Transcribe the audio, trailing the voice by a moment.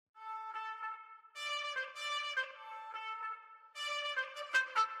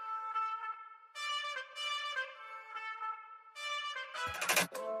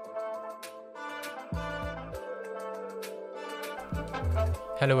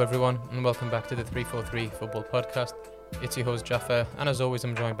Hello everyone and welcome back to the 343 Football Podcast. It's your host Jaffa, and as always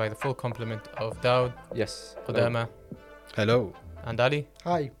I'm joined by the full complement of Daud, Yes. Qudama, Hello. and Ali.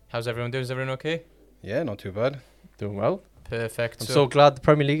 Hi. How's everyone doing? Is everyone okay? Yeah, not too bad. Doing well. Perfect. I'm so glad the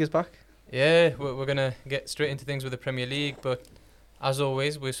Premier League is back. Yeah, we're going to get straight into things with the Premier League, but as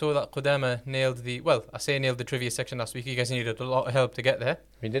always we saw that Qudama nailed the trivia section last week. You guys needed a lot of help to get there.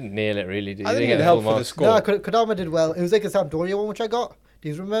 We didn't nail it really, did I you? didn't get need a help full for the mark. score. No, Kodama did well. It was like a Sampdoria one which I got. Do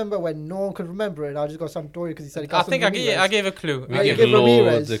you remember when no one could remember it? I just got Sampdoria because he said he got I think I gave a clue. We I gave gave loads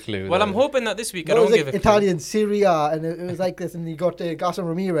Ramirez. of clues. Well, I'm hoping that this week I No, it don't was give like a clue. Italian Serie A, and it was like this, and he got Gaston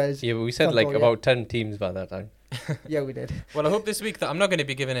Ramirez. Yeah, but we said like Sampdoria. about 10 teams by that time. Yeah, we did. Well, I hope this week that I'm not going to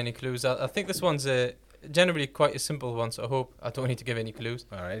be giving any clues. I think this one's generally quite a simple one, so I hope I don't need to give any clues.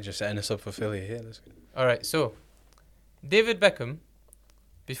 All right, just setting us up for failure here. Let's go. All right, so David Beckham,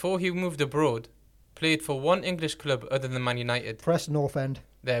 before he moved abroad, played for one English club other than Man United. Preston North End.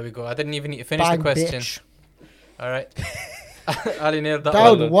 There we go. I didn't even need to finish Bang, the question. bitch. All right. Ali nailed that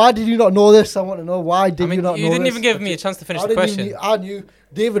Down. one. Why did you not know this? I want to know why did you not know you didn't this? even give me a chance to finish I the didn't question. even- I knew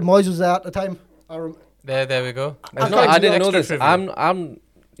David Moyes was there at the time. There we go. I No, can't I do didn't know extra this. trivia.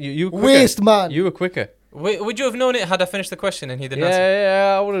 You quicker. Waste man. You were quicker. Would you have known it had I finished the question and he didn't answer?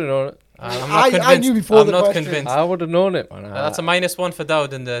 Yeah, I would have known it. I'm not convinced. I knew before I'm the not question. convinced. I would have known it, man. That's a -1 for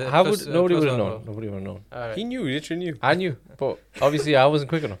Dowd in the. How plus, would nobody plus would have one known? goal. Nobody would have known. All right. He knew, literally knew. I knew, but obviously I wasn't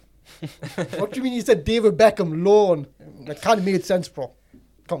quick enough. What do you mean you said David Beckham loan? That kind of made sense, bro.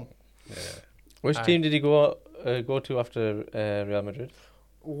 Come. Which Aye. team did he go to after Real Madrid?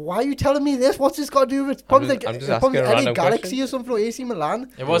 Why are you telling me this? What's this got to do with probably just- I'm like just probably asking a LA random Galaxy question. or something, or AC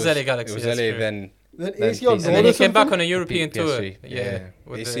Milan? It was LA Galaxy. It was that's LA true. then Then Then AC on PSG. loan And then or he came back something? on a European tour. PSG. Yeah.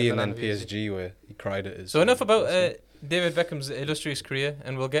 with AC the and then Milan of PSG where he cried at his. So enough about David Beckham's illustrious career,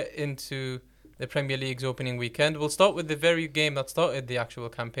 and we'll get into the Premier League's opening weekend. We'll start with the very game that started the actual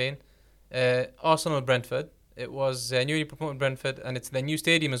campaign, Arsenal-Brentford. It was newly promoted Brentford, and it's their new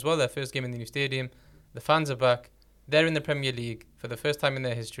stadium as well, their first game in the new stadium. The fans are back. They're in the Premier League for the first time in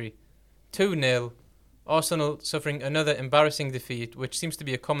their history. 2-0. Arsenal suffering another embarrassing defeat, which seems to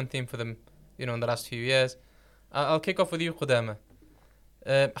be a common theme for them, in the last few years. I'll kick off with you, Qudama.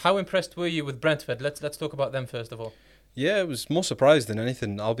 How impressed were you with Brentford? Let's talk about them first of all. Yeah, it was more surprised than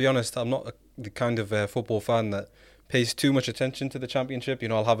anything. I'll be honest, I'm not the kind of football fan that pays too much attention to the Championship.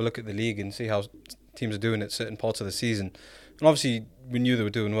 I'll have a look at the league and see how teams are doing at certain parts of the season. And obviously, we knew they were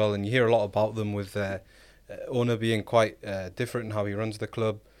doing well, and you hear a lot about them with owner being quite different in how he runs the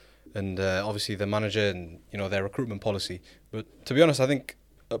club, and obviously the manager and their recruitment policy. But to be honest, I think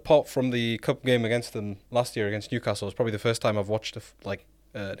apart from the cup game against them last year against Newcastle, it's probably the first time I've watched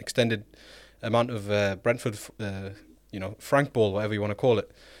an extended amount of Brentford, Frank ball, whatever you want to call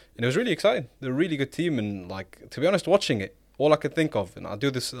it, and it was really exciting. They're a really good team, and to be honest, watching it, all I could think of, and I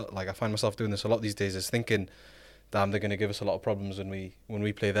do this, I find myself doing this a lot these days, is thinking, damn, they're going to give us a lot of problems when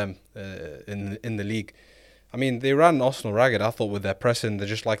we play them in the league. I mean, they ran Arsenal ragged, I thought, with their pressing. They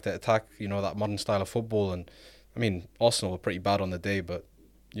just like to attack, that modern style of football. And, I mean, Arsenal were pretty bad on the day, but,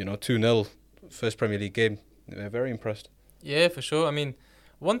 2-0, first Premier League game. They're very impressed. Yeah, for sure. I mean,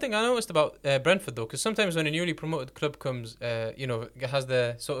 one thing I noticed about Brentford, though, because sometimes when a newly promoted club comes, has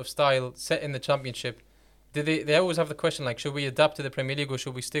the sort of style set in the Championship, they always have the question, should we adapt to the Premier League or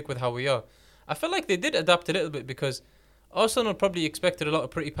should we stick with how we are? I feel like they did adapt a little bit because Arsenal probably expected a lot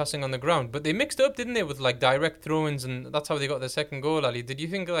of pretty passing on the ground, but they mixed it up, didn't they, with direct throw-ins, and that's how they got their second goal, Ali. Did you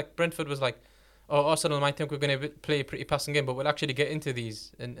think Brentford was Arsenal might think we're going to play a pretty passing game, but we'll actually get into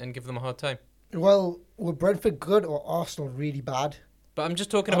these and give them a hard time? Well, were Brentford good or Arsenal really bad? But I'm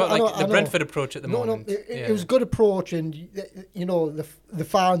just talking about the Brentford approach at the moment. No, it was a good approach, and the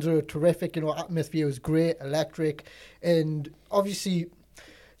fans were terrific. Atmosphere was great, electric, and obviously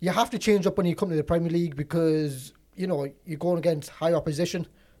you have to change up when you come to the Premier League because you're going against high opposition,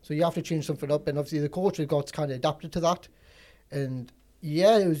 so you have to change something up. And obviously the coach has got kind of adapted to that, and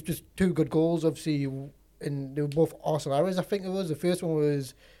yeah, it was just two good goals. Obviously, and they were both Arsenal errors. I think it was the first one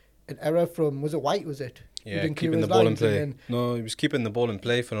was an error from White? Was it? Yeah, keeping the ball in play. No, he was keeping the ball in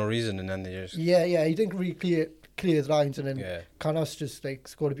play for no reason, and then they just... Yeah, he didn't really clear his lines, and then Canos just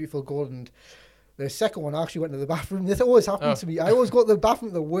scored a beautiful goal. And the second one, I actually went to the bathroom. This always happens to me. I always go to the bathroom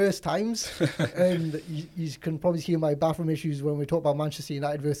at the worst times, and you can probably hear my bathroom issues when we talk about Manchester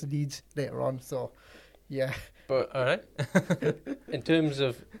United versus Leeds later on. So, yeah. But all right. In terms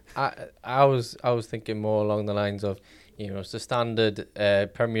of, I was thinking more along the lines of, it's the standard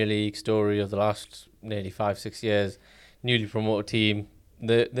Premier League story of the last nearly 5-6 years. Newly promoted team,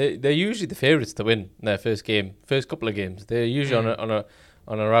 they're usually the favourites to win their first couple of games. They're usually on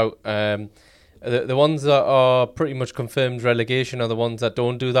a route. The ones that are pretty much confirmed relegation are the ones that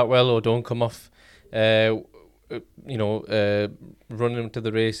don't do that well or don't come off, running to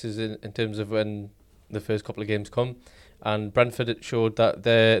the races in terms of when the first couple of games come. And Brentford showed that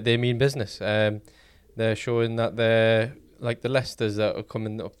they mean business. They're showing that they're like the Leicesters that are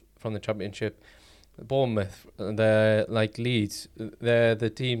coming up from the Championship, Bournemouth, they're like Leeds. They're the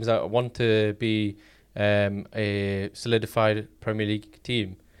teams that want to be a solidified Premier League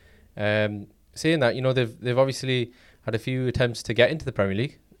team. Saying that, they've obviously had a few attempts to get into the Premier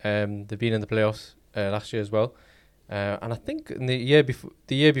League. They've been in the playoffs last year as well, and I think in the year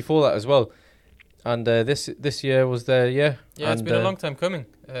before that as well. And this year was their year. Yeah, it's been a long time coming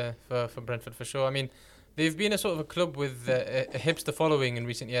for Brentford for sure. I mean, they've been a sort of a club with a hipster following in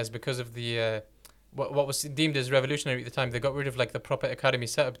recent years because of the what was deemed as revolutionary at the time. They got rid of like the proper academy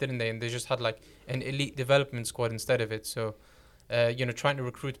setup, didn't they? And they just had like an elite development squad instead of it. So, trying to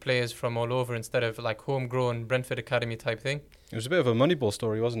recruit players from all over instead of like homegrown Brentford academy type thing. It was a bit of a Moneyball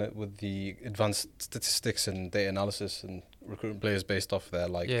story, wasn't it? With the advanced statistics and data analysis and recruiting players based off their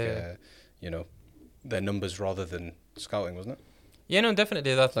their numbers rather than scouting, wasn't it? Yeah, no,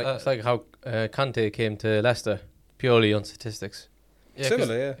 definitely. It's like how Kante came to Leicester purely on statistics. Yeah,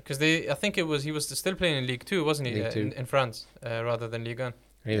 similar, yeah. Because I think he was still playing in League 2, wasn't he? League 2. In France, rather than Ligue 1.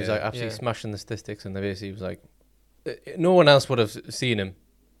 He was like absolutely smashing the statistics, and he was like, no one else would have seen him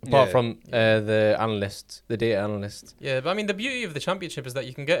apart from the analysts, the data analysts. Yeah, but I mean, the beauty of the Championship is that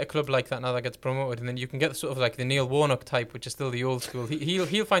you can get a club like that now that gets promoted, and then you can get sort of like the Neil Warnock type, which is still the old school.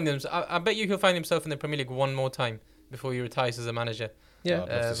 He'll find I bet you he'll find himself in the Premier League one more time before he retires as a manager. Yeah, I'd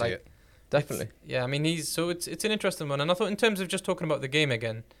love to see it. Definitely. I mean, it's an interesting one, and I thought in terms of just talking about the game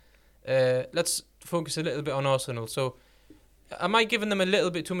again, let's focus a little bit on Arsenal. So, am I giving them a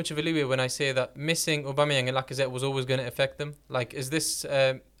little bit too much of a leeway when I say that missing Aubameyang and Lacazette was always going to affect them? Like, is this?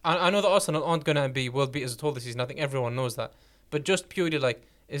 I know that Arsenal aren't going to be world beaters at all this season. I think everyone knows that. But just purely like,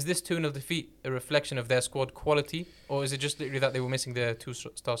 is this 2-0 defeat a reflection of their squad quality, or is it just literally that they were missing their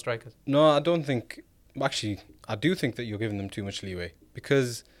two-star strikers? No, I don't think. Actually, I do think that you're giving them too much leeway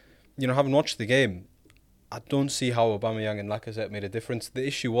because, having watched the game, I don't see how Aubameyang and Lacazette made a difference. The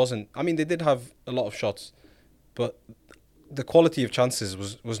issue wasn't. I mean, they did have a lot of shots, but the quality of chances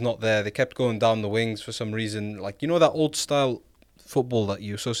was not there. They kept going down the wings for some reason. Like, that old style football that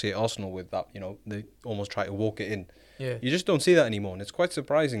you associate Arsenal with, that, they almost try to walk it in. Yeah. You just don't see that anymore. And it's quite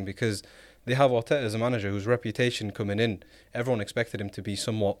surprising because they have Arteta as a manager whose reputation coming in, everyone expected him to be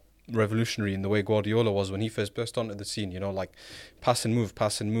somewhat revolutionary in the way Guardiola was when he first burst onto the scene, like pass and move.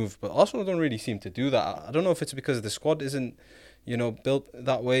 But Arsenal don't really seem to do that. I don't know if it's because the squad isn't, built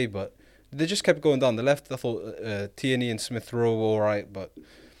that way, but they just kept going down the left. I thought Tierney and Smith Rowe were all right, but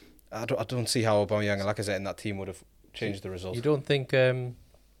I don't see how Aubameyang and Lacazette in that team would have changed the results. You don't think Aubameyang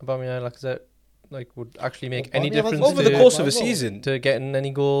and Lacazette would actually make any difference over the course of a season to getting any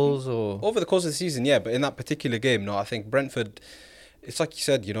goals? Or over the course of the season, yeah, but in that particular game, no, I think Brentford, it's like you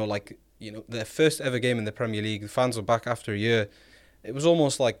said, their first ever game in the Premier League, the fans were back after a year. It was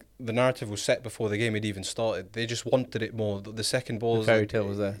almost like the narrative was set before the game had even started. They just wanted it more. The second ball, the fairy tale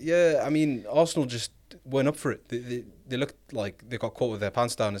was there. Yeah, I mean, Arsenal just weren't up for it. They looked like they got caught with their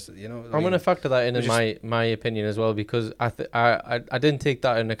pants down. I'm going to factor that in my opinion as well, because I didn't take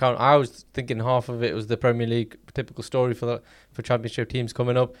that into account. I was thinking half of it was the Premier League typical story for Championship teams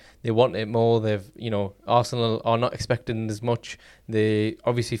coming up. They want it more. Arsenal are not expecting as much. They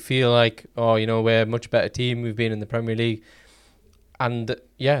obviously feel like, we're a much better team. We've been in the Premier League. And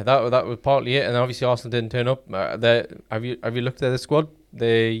that was partly it. And obviously Arsenal didn't turn up. Have you looked at the squad?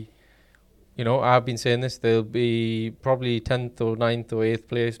 I've been saying this. They'll be probably 10th or 9th or 8th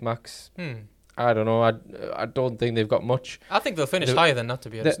place max. I don't know. I don't think they've got much. I think they'll finish higher than that,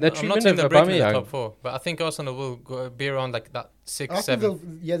 to be honest. I'm not saying they'll break into the top 4, but I think Arsenal will be around like that 6th,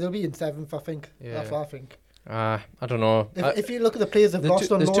 7th. They'll be in 7th, I think. Yeah. That's what I think. I don't know. If you look at the players they've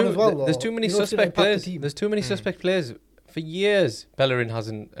lost on loan as well, there's too many suspect players. There's too many suspect players. For years, Bellerin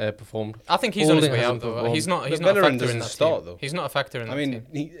hasn't performed. I think he's on his way out, though. He's not a factor in that start, team. though. He's not a factor in that team.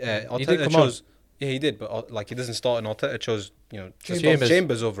 He did come on. Yeah, he did, but he doesn't start, and Arteta chose,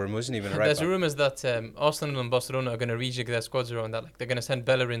 Chambers over him. Wasn't even right. There's rumours that Arsenal and Barcelona are going to rejig their squads around that. Like, they're going to send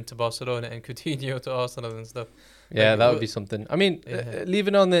Bellerin to Barcelona and Coutinho to Arsenal and stuff. Yeah, that would be something. I mean,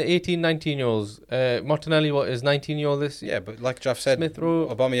 leaving on the 18, 19-year-olds, Martinelli, what is 19-year-old this? Yeah, but like Jeff said, Smith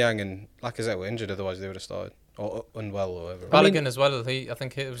Rowe, Aubameyang and Lacazette were injured, otherwise they would have started. Or unwell or whatever. Balogun as well. I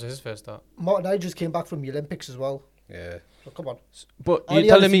think it was his first start. Martinelli just came back from the Olympics as well. Yeah. So come on. But All you're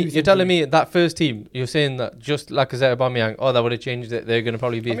the other telling me, teams you're telling injury. me that first team. You're saying that just Lacazette, Aubameyang, that would have changed it. They're going to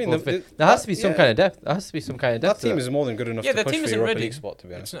probably be. I mean, both the- fit. There has to be yeah. some kind of depth. There has to be some kind of That depth. team is more than good enough Yeah, to their push team for isn't Europa ready. League spot, to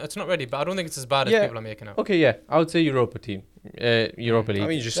be honest. It's not ready, but I don't think it's as bad as Yeah. people are making out. Okay, yeah, I would say Europa team, Europa League. I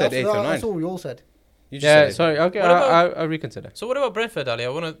mean, you just said 8th or That's 9th. what we all said. You just Yeah, said sorry. Okay, What about- I reconsider. So what about Brentford, Ali? I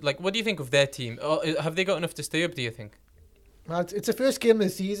want to what do you think of their team? Have they got enough to stay up? Do you think? It's the first game of the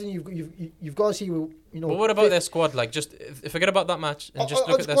season. You've got to see, But what about their squad? Like, just forget about that match and just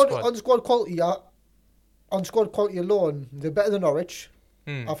look at their squad. On squad quality. On squad quality alone, they're better than Norwich.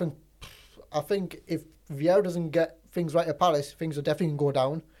 Hmm. I think if Vieira doesn't get things right at Palace, things are definitely going to go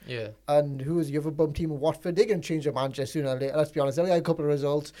down. Yeah. And who is the other bum team in Watford? They're going to change their manager sooner or later. Let's be honest. They'll get a couple of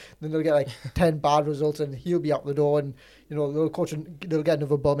results, then they'll get like 10 bad results, and he'll be out the door. And they'll get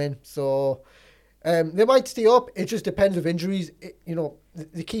another bum in. So they might stay up. It just depends with injuries.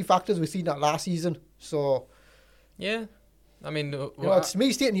 The key factors we've seen that last season. So Yeah. I mean, it's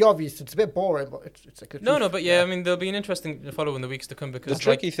me stating the obvious. It's a bit boring, but it's like no, but yeah, I mean, there'll be an interesting follow in the weeks to come because the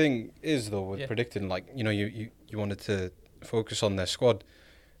tricky thing is though with Yeah. predicting, like you wanted to focus on their squad,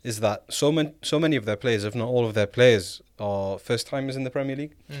 is that so many of their players, if not all of their players, are first timers in the Premier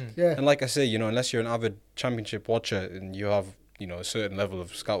League. yeah. And like I say, unless you're an avid Championship watcher and you have a certain level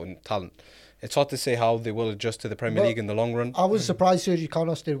of scouting talent, it's hard to say how they will adjust to the Premier Well, League in the long run. I was surprised Sergio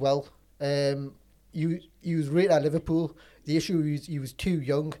Canos did well. He was rated at Liverpool. The issue is he was too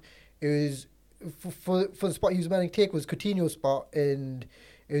young. It was for the spot he was meant to take was Coutinho's spot, and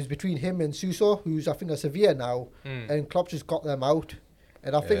it was between him and Suso, who's I think at Sevilla now, and Klopp just got them out.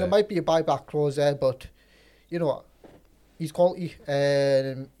 And I think Yeah. there might be a buyback clause there, but he's quality.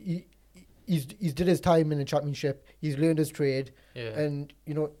 He's did his time in the Championship. He's learned his trade, yeah. and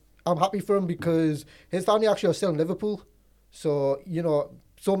I'm happy for him because his family actually are still in Liverpool. So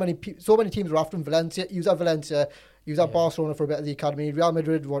so many teams were after him. Valencia, he was at Valencia. He was at Barcelona for a bit of the academy. Real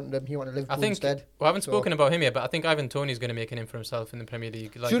Madrid wanted him. He wanted Liverpool I think instead. we haven't So- spoken about him yet, but I think Ivan Toney's going to make a name for himself in the Premier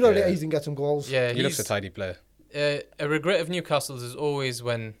League. Like, Sooner or later, he's going to get some goals. yeah, He looks a he's tidy player. a regret of Newcastle's is always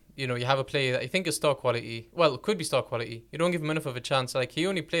when you have a player that you think is star quality. Well, it could be star quality. You don't give him enough of a chance. Like he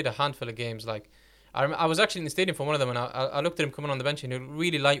only played a handful of games. Like I was actually in the stadium for one of them, and I looked at him coming on the bench, and he was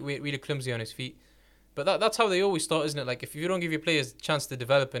really lightweight, really clumsy on his feet. But that's how they always start, isn't it? Like if you don't give your players a chance to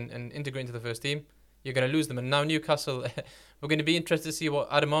develop and integrate into the first team, you're going to lose them. And now Newcastle, we're going to be interested to see what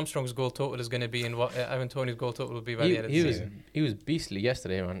Adam Armstrong's goal total is going to be and what Ivan Toney's goal total will be by the end of the season. He was beastly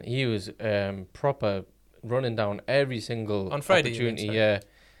yesterday, man. He was proper running down every single On Friday, opportunity. you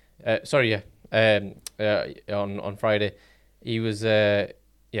mean, on Friday, he was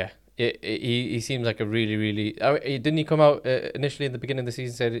He seems like a really, really. Didn't he come out initially in the beginning of the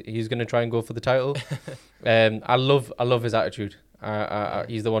season said he's going to try and go for the title? I love his attitude.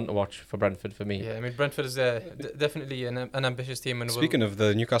 He's the one to watch for Brentford for me. Yeah, I mean Brentford is definitely an ambitious team. And Speaking of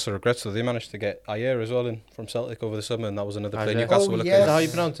the Newcastle regrets, though, they managed to get Ayer as well in from Celtic over the summer, and that was another player Ajer. Newcastle Oh, were looking yes. Is that at. how you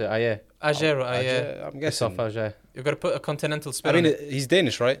pronounce it? Ayer. Ajer, I'm guessing. Ajer. you've got to put a continental spin I mean, on it. he's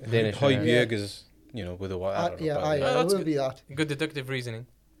Danish, right? Danish, Højbjerg is, with a white. I don't know about it. Oh, it that's will good. be that. Good deductive reasoning.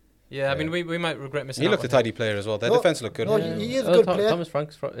 Yeah, I Yeah. mean we might regret missing He out looked a on him. tidy player as well. Their No, defense looked good. no, Yeah. he is a good player. Thomas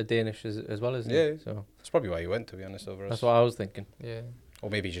Frank's Danish as well, isn't he? Yeah. So That's probably why he went, to be honest, over us. that's what I was thinking. Yeah. Or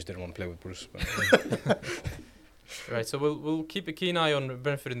maybe he just didn't want to play with Bruce. But Right, so we'll keep a keen eye on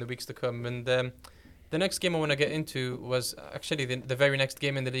Brentford in the weeks to come. And the next game I want to get into was actually the very next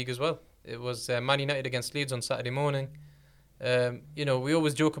game in the league as well. It was Man United against Leeds on Saturday morning. We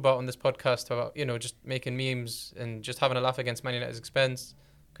always joke about on this podcast about just making memes and just having a laugh against Man United's expense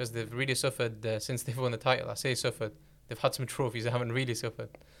because they've really suffered since they've won the title. I say suffered. They've had some trophies. They haven't really suffered.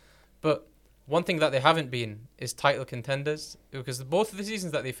 But one thing that they haven't been is title contenders, because both of the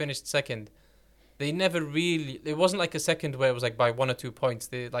seasons that they finished second, they never really. It wasn't like a second where it was like by 1 or 2 points.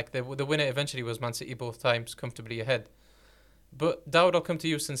 The winner eventually was Man City both times, comfortably ahead. But Dowd, I'll come to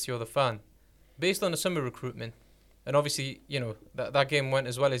you since you're the fan. Based on the summer recruitment, and obviously that game went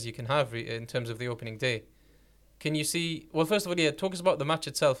as well as you can have in terms of the opening day. Can you see? Well, first of all, talk us about the match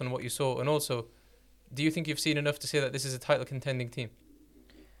itself and what you saw, and also, do you think you've seen enough to say that this is a title contending team?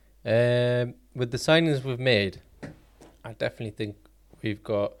 With the signings we've made, I definitely think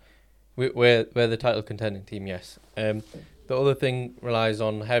we're the title contending team. Yes. The other thing relies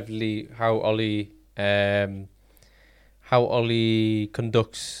on heavily how Ollie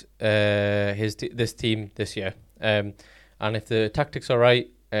conducts this team this year. And if the tactics are right,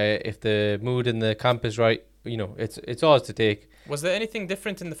 if the mood in the camp is right, it's ours to take. Was there anything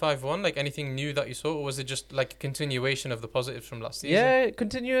different in the 5-1? Like anything new that you saw, or was it just like a continuation of the positives from last season?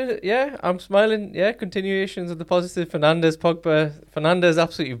 Yeah, I'm smiling. Yeah, continuations of the positive. Fernandes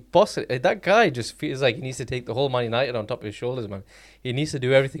absolutely boss it. That guy just feels like he needs to take the whole Man United on top of his shoulders, man. He needs to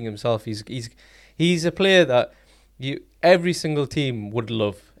do everything himself. He's a player that every single team would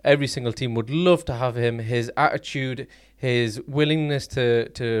love. Every single team would love to have him. His attitude, his willingness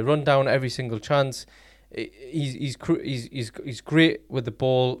to run down every single chance. He's great with the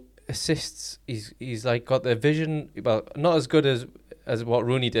ball, assists. He's like got the vision. Well, not as good as what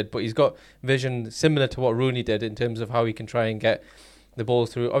Rooney did, but he's got vision similar to what Rooney did in terms of how he can try and get the ball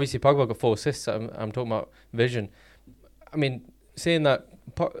through. Obviously, Pogba got 4 assists. I'm talking about vision. I mean, saying that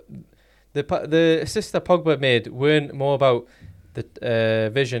the assists that Pogba made weren't more about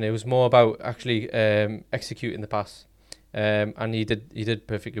the vision. It was more about actually executing the pass. And he did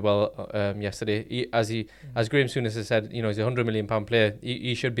perfectly well yesterday. As Graham Souness has said, he's a £100 million player.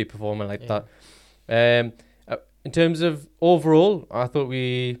 He should be performing like that. In terms of overall, I thought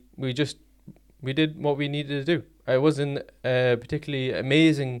we did what we needed to do. It wasn't a particularly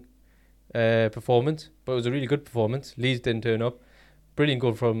amazing performance, but it was a really good performance. Leeds didn't turn up. Brilliant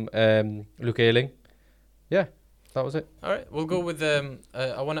goal from Luke Ayling. Yeah, that was it. All right, we'll go with.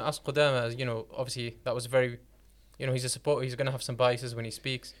 I want to ask Qudama. Obviously that was very. He's a supporter. He's going to have some biases when he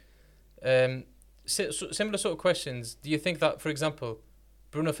speaks. Similar sort of questions. Do you think that, for example,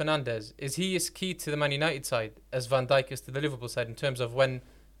 Bruno Fernandes, is he as key to the Man United side as Van Dijk is to the Liverpool side in terms of when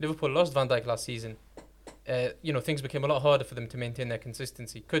Liverpool lost Van Dijk last season? Things became a lot harder for them to maintain their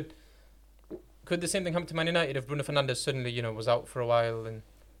consistency. Could the same thing happen to Man United if Bruno Fernandes suddenly, was out for a while and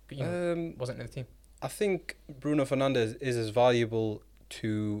wasn't in the team? I think Bruno Fernandes is as valuable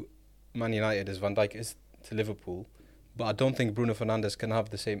to Man United as Van Dijk is to Liverpool, but I don't think Bruno Fernandes can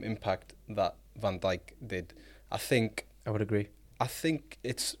have the same impact that Van Dijk did. I would agree. I think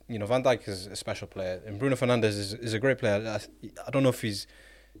it's, Van Dijk is a special player and Bruno Fernandes is a great player. I don't know if he's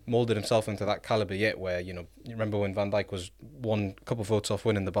moulded himself into that calibre yet where, you remember when Van Dijk was one couple of votes off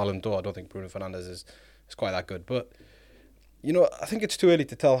winning the Ballon d'Or. I don't think Bruno Fernandes is quite that good. But, I think it's too early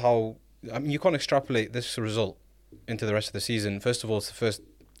to tell how... you can't extrapolate this result into the rest of the season. First of all, it's the first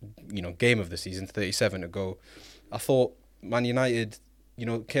game of the season, 37 to go. I thought Man United,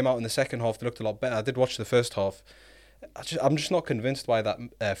 came out in the second half. They looked a lot better. I did watch the first half. I'm just not convinced by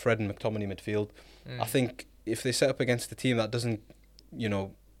that Fred and McTominay midfield. I think if they set up against a team that doesn't,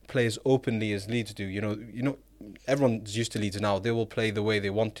 play as openly as Leeds do, everyone's used to Leeds now. They will play the way they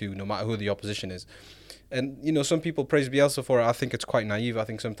want to, no matter who the opposition is. And, some people praise Bielsa for it. I think it's quite naive. I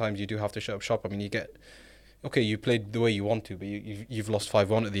think sometimes you do have to shut up shop. I mean, you played the way you want to, but you've lost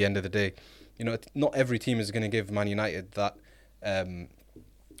 5-1 at the end of the day. Not every team is going to give Man United that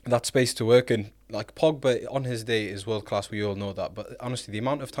space to work in. Like Pogba on his day is world class. We all know that. But honestly, the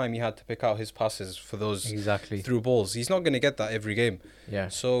amount of time he had to pick out his passes for those through balls, he's not going to get that every game. Yeah.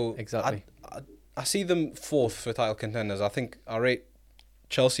 So exactly. I see them 4th for title contenders. I think I rate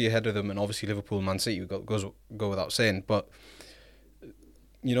Chelsea ahead of them, and obviously Liverpool, Man City go without saying. But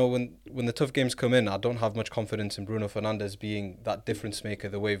when the tough games come in, I don't have much confidence in Bruno Fernandes being that difference maker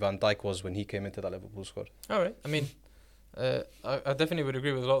the way Van Dijk was when he came into that Liverpool squad. All right. I mean, I definitely would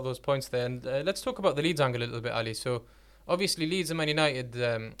agree with a lot of those points there. And let's talk about the Leeds angle a little bit, Ali. So, obviously, Leeds and Man United,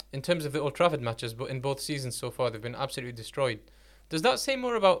 in terms of the Old Trafford matches, but in both seasons so far, they've been absolutely destroyed. Does that say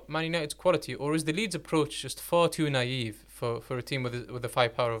more about Man United's quality, or is the Leeds approach just far too naive for a team with the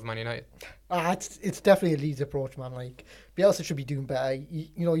firepower of Man United? It's definitely a Leeds approach, man. Like, Bielsa should be doing better.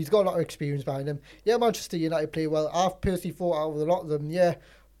 He's got a lot of experience behind him. Yeah, Manchester United play well. I've personally thought out with a lot of them. Yeah,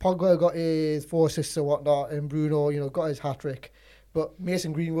 Pogba got his 4 assists or whatnot, and Bruno, got his hat-trick. But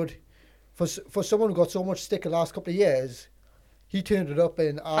Mason Greenwood, for someone who got so much stick the last couple of years, he turned it up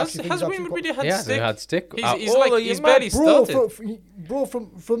and has Greenwood really had stick? Yeah, they had stick. He's barely started.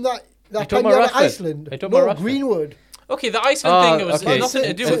 From that time down at Iceland. No, Greenwood. Okay, the Iceland thing was nothing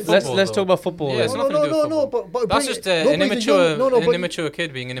to do with football. Let's talk about football. Yeah, it's nothing to do with football. But that's just an immature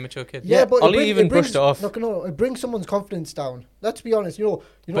kid being an immature kid. Yeah, but Ollie even brushed it off. No, it brings someone's confidence down. Let's be honest, But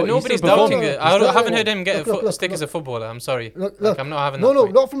nobody's doubting it. I haven't heard him get a stick as a footballer. I'm sorry. Look, I'm not having that. No,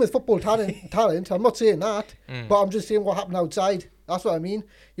 not from his football talent. I'm not saying that. But I'm just saying what happened outside. That's what I mean.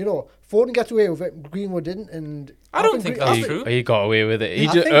 Foden gets away with it, Greenwood didn't, and I don't think that's true. He got away with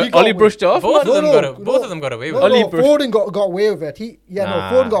it. Ollie brushed it off. Both of them got away with it. Foden got away with it.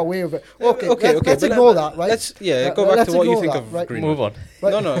 Foden got away with it. Okay, let's ignore that, right? Let's go back to what you think of Greenwood.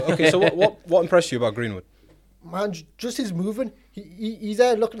 Move on. No. Okay, so what impressed you about Greenwood? Man, just his moving. He's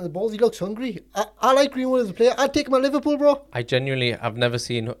there looking at the balls. He looks hungry. I like Greenwood as a player. I'd take him at Liverpool, bro. I genuinely have never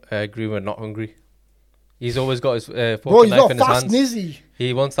seen Greenwood not hungry. He's always got his fork Bro, and he's knife not in his fast, hands. is he?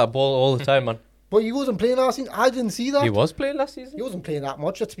 He wants that ball all the time, man. But he wasn't playing last season. I didn't see that. He was playing last season. He wasn't playing that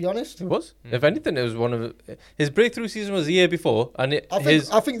much, let's be honest. He was. If anything, it was one of his breakthrough season was the year before, and I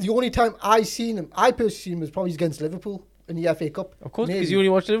think the only time I personally seen him was probably against Liverpool in the FA Cup. of course, Maybe. because you only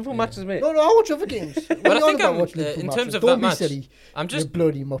watch Liverpool matches, mate. No, I watch other games. But I think in terms of Don't that be match, silly. I'm You just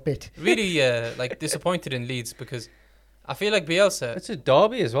bloody muppet. really like disappointed in Leeds because I feel like Bielsa. It's a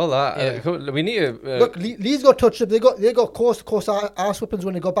derby as well. That we need to Look, Leeds got touched up. They got coast arse whippings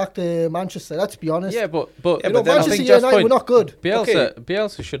when they got back to Manchester. Let's be honest. yeah, but Yeah, You know, but then I Manchester think Jeff's United point- were not good.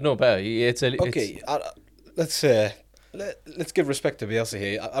 Bielsa should know better. Let's give respect to Bielsa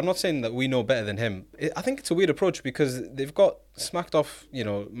here. I'm not saying that we know better than him. I think it's a weird approach because they've got smacked off,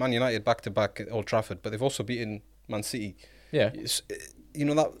 Man United back to back at Old Trafford, but they've also beaten Man City. Yeah.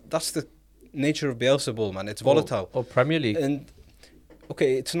 That's the nature of Bielsa ball, man. It's volatile. Or Premier League. And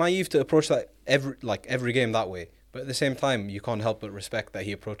okay, it's naive to approach that every game that way, but at the same time, you can't help but respect that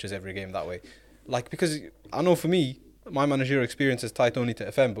he approaches every game that way. Because I know for me, my managerial experience is tied only to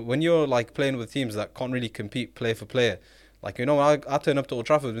FM, but when you're playing with teams that can't really compete player for player, I turn up to Old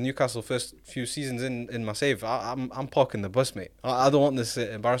Trafford with Newcastle first few seasons in my save. I'm parking the bus, mate. I don't want this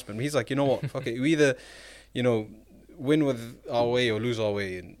embarrassment. But he's like, you know what? Fuck it. We either, win with our way or lose our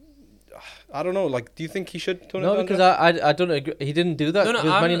way. And I don't know. Do you think he should tone it down? No, because I don't agree. He didn't do that with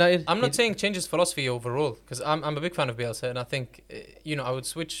Man United. I'm not saying change his philosophy overall because I'm a big fan of Bielsa and I think I would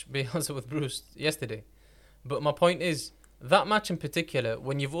switch Bielsa with Bruce yesterday. But my point is that match in particular,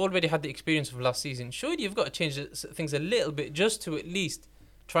 when you've already had the experience of last season, surely you've got to change things a little bit just to at least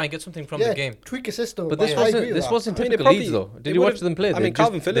try and get something from the game. Tweak a system. But this wasn't typical Leeds though. Did you watch them play?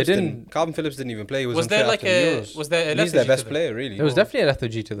 Calvin Phillips didn't even play. He was there unfit after the Euros. Was there a He's their best player, really. There was definitely a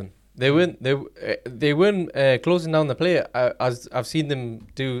lethargy to them. They weren't closing down the play as I've seen them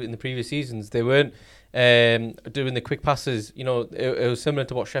do in the previous seasons. They weren't doing the quick passes. It was similar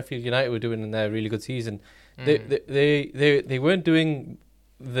to what Sheffield United were doing in their really good season. They weren't doing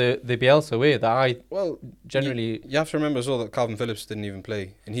the Bielsa way that I generally. You have to remember as well that Calvin Phillips didn't even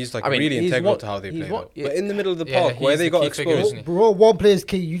play, and he's really integral to how they play. But in the middle of the park where they got exposed, bro, one player's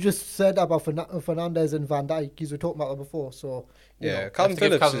key. You just said about Fernandes and Van Dijk. You were talking about that before, so Calvin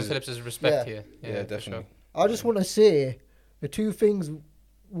Phillips is respect here. Yeah, definitely. Sure. I just want to say the two things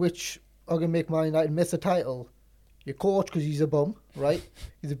which are gonna make Man United miss a title. Your coach, because he's a bum, right?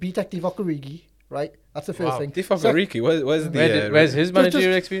 He's a BTEC Divock Origi, right? That's the first thing. Divock Origi, where's his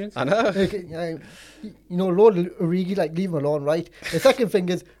managerial experience? I know. Lord Origi, leave him alone, right? The second thing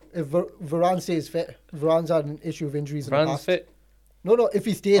is if Varane stays fit. Varane's had an issue of injuries in the past. Fit? No, if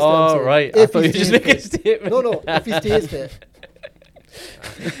he stays fit. Oh, right. I thought you were just making a statement. No, if he stays fit.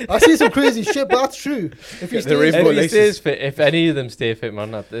 I say some crazy shit, but that's true. If he stays fit, if any of them stay fit,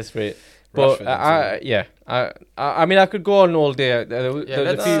 man, at this rate. But I mean, I could go on all day.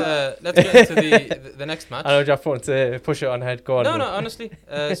 Let's get into the next match. I know Jeff wants to push it on ahead. Go on. No, honestly.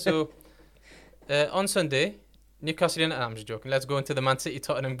 On Sunday, Newcastle United. I'm just joking. Let's go into the Man City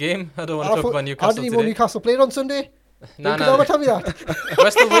Tottenham game. I don't want to talk about Newcastle I didn't even know Newcastle played on Sunday. No. Tell me that.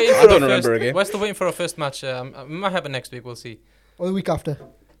 We're still waiting for I don't remember again. We're still waiting for our first match. It might happen next week. We'll see. Or the week after.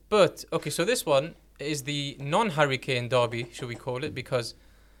 But okay, so this one is the non-Hurricane derby, should we call it? Because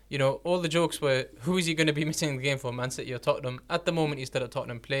all the jokes were, who is he going to be missing the game for, Man City or Tottenham? At the moment, he's still a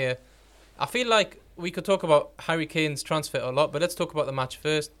Tottenham player. I feel like we could talk about Harry Kane's transfer a lot, but let's talk about the match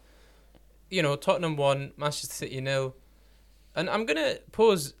first. Tottenham won, Manchester City 0. And I'm going to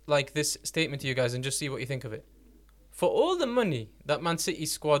pose this statement to you guys and just see what you think of it. For all the money that Man City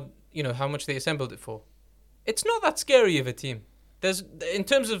squad, how much they assembled it for, it's not that scary of a team. In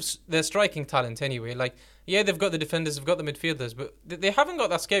terms of their striking talent anyway, they've got the defenders, they've got the midfielders, but they haven't got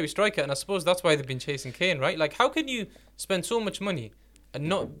that scary striker, and I suppose that's why they've been chasing Kane, right? How can you spend so much money and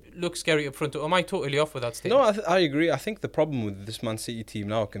not look scary up front? Or am I totally off with that statement? No, I agree. I think the problem with this Man City team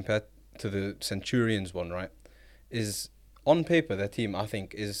now compared to the Centurions one, right, is on paper their team, I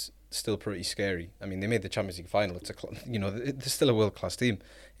think, is still pretty scary. I mean, they made the Champions League final. It's they're still a world-class team.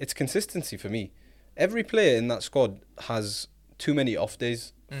 It's consistency for me. Every player in that squad has too many off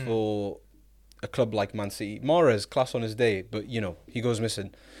days for a club like Man City. Mahrez, class on his day, but he goes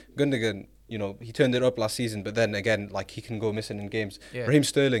missing. Gundogan, he turned it up last season, but then again, he can go missing in games. Yeah. Raheem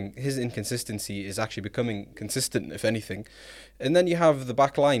Sterling, his inconsistency is actually becoming consistent, if anything. And then you have the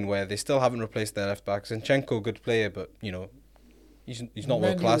back line where they still haven't replaced their left back. Zinchenko, good player, but he's not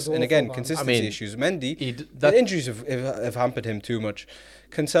world class. And again, consistency issues. Mendy, the injuries have hampered him too much.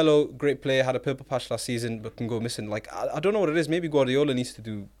 Cancelo, great player, had a purple patch last season, but can go missing. I don't know what it is. Maybe Guardiola needs to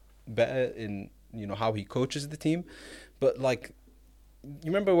do better in how he coaches the team. But you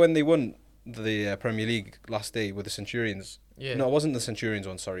remember when they won the Premier League last day with the Centurions. Yeah. No, it wasn't the Centurions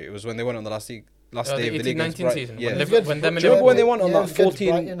one. Sorry, it was when they went on the last day of the league. 18-19 season. Yeah. When them Do you remember when they went on Yeah, it that was against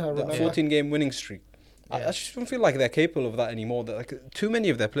Brighton, I 14 remember. 14 game winning streak? I Yeah. just don't feel like they're capable of that anymore. That, like, too many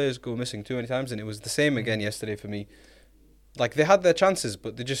of their players go missing too many times, and it was the same again yesterday for me. Like, they had their chances,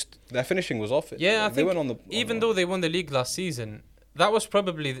 but their finishing was off it. Yeah, I Like, they think went on the even though they won the league last season, that was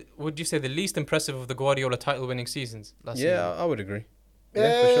probably, would you say, the least impressive of the Guardiola title-winning seasons last season? yeah, I would agree.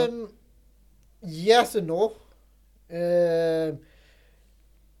 Yeah, for sure. Yes and no. The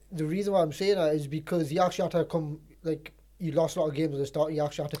reason why I'm saying that is because he actually had to come, like, he lost a lot of games at the start. He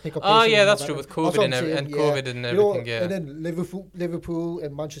actually had to pick up. Oh, pace yeah, and that's all true that. with That's COVID what and I'm saying, COVID and everything, yeah. And then Liverpool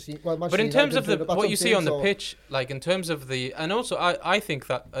and Manchester. Well, Manchester But in terms of United, that's what I'm you see saying, on the so- pitch, like in terms of the, and also I think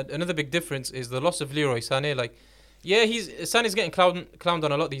that another big difference is the loss of Leroy Sané. Like, yeah, Sané's getting clowned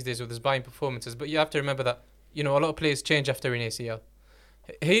on a lot these days with his buying performances, but you have to remember that, you know, a lot of players change after an ACL.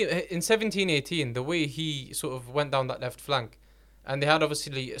 He in 17-18, the way he sort of went down that left flank, and they had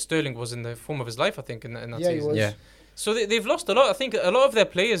obviously Sterling was in the form of his life, I think, in that Yeah, he season. was. Yeah. So they've lost a lot. I think a lot of their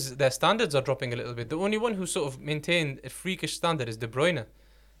players, their standards are dropping a little bit. The only one who sort of maintained a freakish standard is De Bruyne.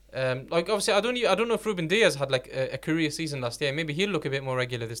 Like, obviously, I don't know if Ruben Diaz had like a career season last year. Maybe he'll look a bit more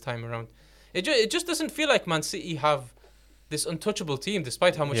regular this time around. It just doesn't feel like Man City have this untouchable team,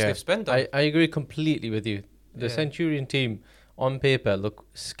 despite how much they've spent on. I agree completely with you. The Yeah. Centurion team on paper look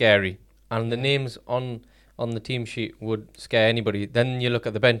scary, and the names on the team sheet would scare anybody. Then you look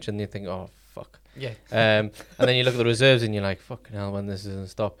at the bench and you think, oh fuck. Yeah. And then you look at the reserves and you're like, fucking hell, when this doesn't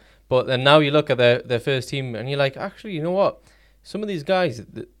stop. But then now you look at their first team and you're like, actually, you know what? Some of these guys,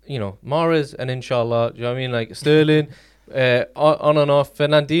 you know, Mahrez and Inshallah, do you know what I mean? Like Sterling, on and off.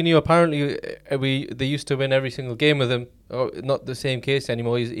 Fernandinho, apparently, they used to win every single game with him. Oh, not the same case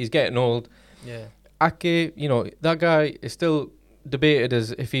anymore. He's getting old. Yeah. Ake, you know, that guy is still debated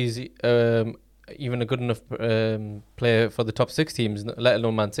as if he's even a good enough player for the top 6 teams, let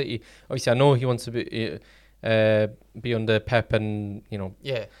alone Man City. Obviously, I know he wants to be under Pep and, you know,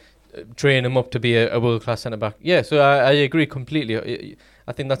 Yeah. train him up to be a world-class centre-back. Yeah, so I agree completely.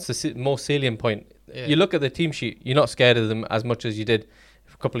 I think that's the most salient point. Yeah. You look at the team sheet, you're not scared of them as much as you did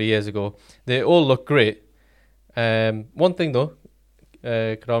a couple of years ago. They all look great. One thing, though,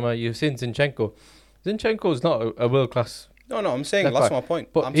 Karama, you've seen Zinchenko. Zinchenko's not a world-class... No, I'm saying Left that's back. my point.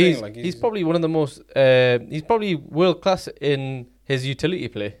 But I'm he's, saying, like, he's probably one of the most... he's probably world-class in his utility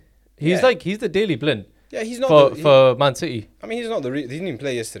play. He's Yeah. he's the daily blend yeah, he's not for Man City. I mean, he's not he didn't even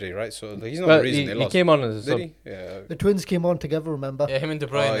play yesterday, right? So like, he's not Well, the reason they he lost. came on as a Did sub. he? Yeah. The twins came on together, remember? Yeah, him and De Oh,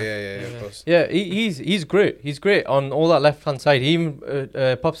 Bruyne. yeah, of course. Yeah, he's great. He's great on all that left hand side. He even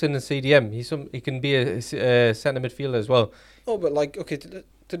pops in the CDM. He can be a centre midfielder as well. Oh, but like, okay,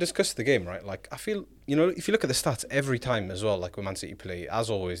 to discuss the game, right? Like, I feel, you know, if you look at the stats every time as well, like when Man City play, as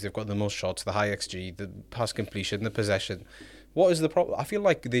always, they've got the most shots, the high XG, the pass completion, the possession. What is the problem? I feel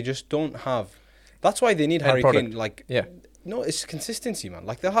like they just don't have. That's why they need End Harry product. Kane. Like, Yeah. no, it's consistency, man.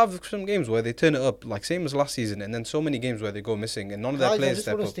 Like, they'll have some games where they turn it up, like same as last season, and then so many games where they go missing, and none of their Guys, I players just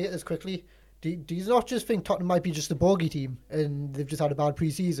step want to up. state this quickly. Do you not just think Tottenham might be just a bogey team and they've just had a bad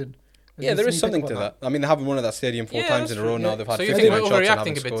pre-season? Yeah, there is something to that. I mean, they haven't won that stadium 4 Yeah, times that's in a row true, now. yeah. They've had So you 59 think we're shots and overreacting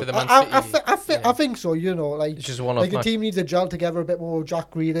haven't a bit to scored. the Man City? I think so. You know, like It's just a one-off like the match. team needs to gel together a bit more.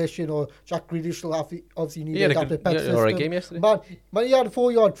 Jack Grealish, you know, Jack Grealish will obviously need to adapt to Pep's system. alright game yesterday. Man, he had a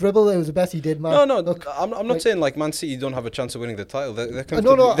 4-yard dribble. It was the best he did, man. No, Look, I'm not like- saying like Man City don't have a chance of winning the title. They're no,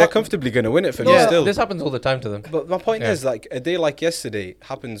 comfortably, they're I- comfortably going to win it for No, me Yeah, still. this happens all the time to them. But my point Yeah. is, like, a day like yesterday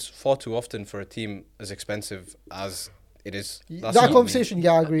happens far too often for a team as expensive as it is. That's what I that mean. conversation,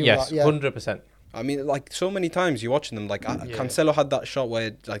 yeah, I agree Yes, with that. Yeah. 100%. I mean, like, so many times you're watching them. Like, Cancelo had that shot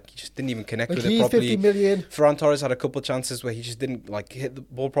where, like, he just didn't even connect Like with it he's 50 properly. million. Ferran Torres had a couple of chances where he just didn't like hit the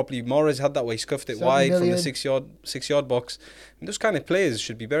ball properly. Mahrez had that where he scuffed it 7 wide from the million. 6 yard box. And those kind of players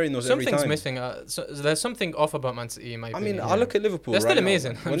should be burying those every Something's time. missing. So there's something off about Man City, in my I opinion. mean, I look at Liverpool. They're right still now.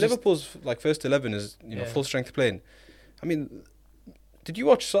 amazing. When I'm just- Liverpool's like first 11 is Yeah. full strength playing. I mean, did you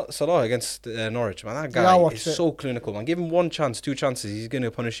watch Salah against Norwich? Man, that Yeah, I guy watched is it. so clinical. Man, give him 1 chance, 2 chances, he's going to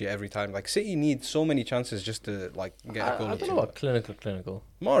punish you every time. Like, City need so many chances just to like get a goal. I or don't know two. what clinical.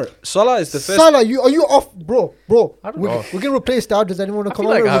 More Salah is the first. Salah, are you off, bro? I don't we're, know. we're gonna replace that. Does anyone I come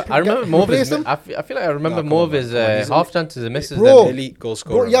feel on? like I remember more of his. replace him? I feel like I remember No, come more on, of his man. He's half chances and misses Bro. than Elite goal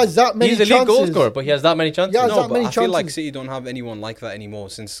scorer. Bro, he has that many he's a league goal chances. scorer, but he has that many chances. Yeah, No, that but many I feel like chances. City don't have anyone like that anymore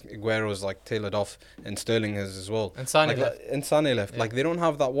since Aguero's like tailored off and Sterling has as well. And Sané like, left. And Sané left. Yeah. Like, they don't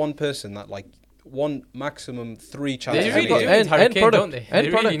have that one person that like one maximum 3 chances. They a really game. do. Need Harry Kane, product. don't they? End They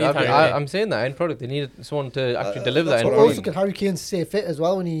really product. need Harry Kane. I'm saying that end product. They need someone to actually deliver that. that's End what I But mean. product. also, can Harry Kane stay fit as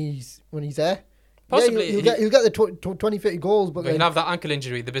well when he's there? Possibly. You'll get the 20, 30 goals, but But he'll have that ankle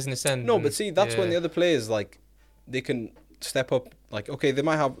injury, the business end. No, and- but see, that's when the other players like they can step up. Like, okay, they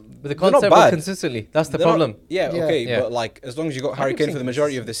might have. But they they're can't not step up bad. consistently. That's the They're not- problem. Yeah, Yeah. okay, Yeah. but like as long as you got I Harry don't Kane think for the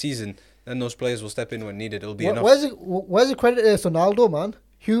majority of the season, then those players will step in when needed. It'll be enough. Where's the credit to Sonaldo, man?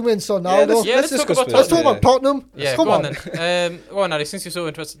 Human Sonaldo. let's talk discuss about this. Let's talk Tottenham. about Tottenham. Yeah, Come go on on. then. Go on, Ali, since you're so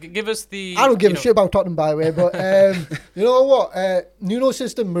interested. Give us the... I don't give you a know, shit about Tottenham, by the way, but you know what? Nuno's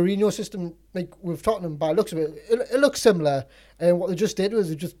system, Mourinho's system, like with Tottenham, by the looks of it, it looks similar. And what they just did was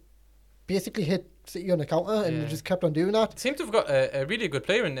they just basically hit City on the counter and they just kept on doing that. Seem to have got a really good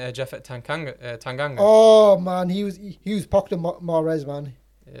player in Jeff Tanganga. Oh man, he was pocked on Mahrez, man.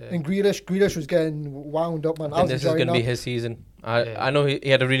 Yeah. And Grealish was getting wound up, man. I And was this is enjoying going to be that. his season. Yeah. I know he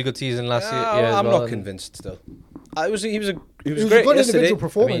had a really good season last year as I'm well. not and convinced still. He was It was great a good yesterday. individual I mean,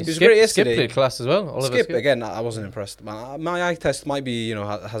 performance. was Skip, great Skip yesterday. played class as well. Oliver Skip again. I wasn't impressed. My eye test might be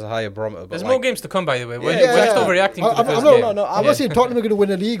has a higher barometer. But There's like, more games to come, by the way. We're Yeah. just overreacting to the I'm first not- game. no, I'm not saying Tottenham are going to win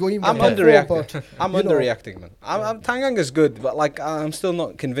the league or even I'm get top four, underreacting. but I'm you know. underreacting, man. Tanganga's good, but like I'm still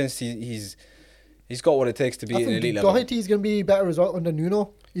not convinced he's got what it takes to be I an think elite level. Doherty's going to be better as well under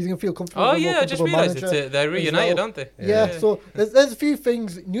Nuno. He's going to feel comfortable. Oh, with a more yeah, I just comfortable realised manager they're as reunited, well. aren't they? Yeah, so there's a few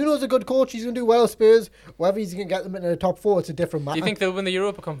things. Nuno's a good coach. He's going to do well at Spurs. Whether he's going to get them into the top four, it's a different matter. Do you think they'll win the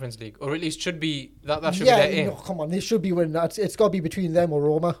Europa Conference League? Or at least should be... That should be their aim. No, come on. They should be winning that. It's got to be between them or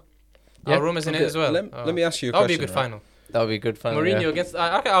Roma. Yeah, Roma's in it as well. Let me ask you a That would be question. a good final. That would be a good final. Mourinho yeah. against...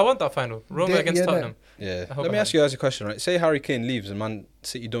 I want that final. Roma against Yeah, Tottenham. Yeah. I hope Let me I ask you guys a question, right? Say Harry Kane leaves and Man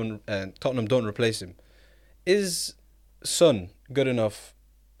City Tottenham don't replace him. Is Son good enough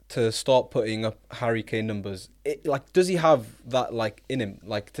to start putting up Harry Kane numbers? Does he have that in him,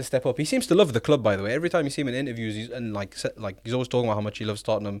 to step up? He seems to love the club, by the way. Every time you see him in interviews, he's always talking about how much he loves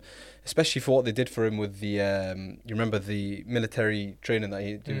Tottenham, especially for what they did for him with the you remember the military training that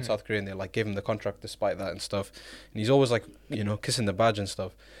he did in South Korea, and they gave him the contract despite that and stuff. And he's always kissing the badge and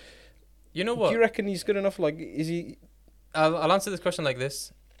stuff. You know what? Do you reckon he's good enough? Is he? I'll answer this question like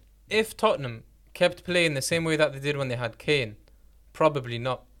this. If Tottenham kept playing the same way that they did when they had Kane, probably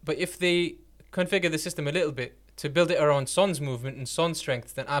not. But if they configure the system a little bit to build it around Son's movement and Son's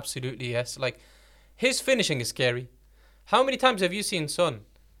strength, then absolutely yes. His finishing is scary. How many times have you seen Son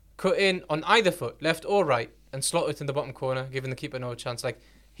cut in on either foot, left or right, and slot it in the bottom corner, giving the keeper no chance?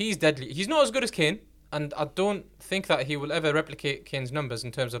 He's deadly. He's not as good as Kane, and I don't think that he will ever replicate Kane's numbers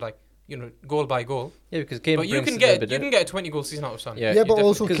in terms of goal by goal. Yeah, because Kane But you brings can a bit get a 20 goal season out of Son. Yeah, Yeah, but you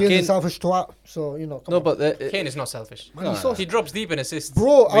also definitely- Kane's a Kane- selfish twat. So, come on. but Kane is not selfish. Man, he's so- He drops deep in assists.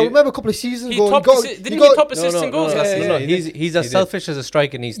 Bro, I We- remember a couple of seasons He ago. topped didn't he top assists and goals last season? No, he he's did. as He did. selfish as a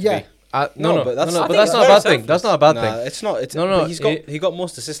striker needs to Yeah. be. No, but that's- no, I but think that's it's not a very bad thing. That's not a bad thing. It's not. It's No, no, but he got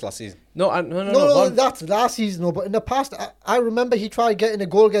most assists last season. No, No, that's last season, though. But in the past, I remember he tried getting a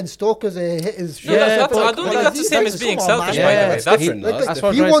goal against Stoke as he hit his No, Yeah, that's, but- I don't think that's the same as being selfish, man. by the Yeah, way. it's That's, different. He, That's that's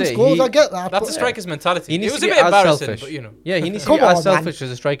what he I'm trying wants to say. goals, I get that. that's but- a striker's mentality. He It needs was to a be bit as embarrassing, selfish. but Yeah, he needs to Come be as on, man. selfish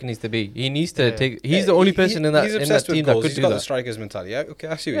as a striker needs to be. He needs to Yeah. take. He's the only person in that He's in that obsessed team with that goals. could He's do got the that. striker's mentality. Yeah, okay,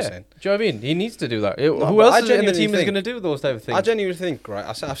 I see what Yeah. you're saying. Do you know what I mean? He needs to do that. but Who else I in the genuinely team is think- going to do those type of things? I genuinely think, right,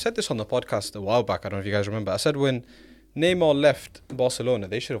 I've said this on the podcast a while back. I don't know if you guys remember. I said when Neymar left Barcelona,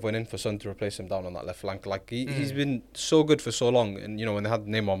 they should have went in for Son to replace him down on that left flank. He's been so good for so long, and when they had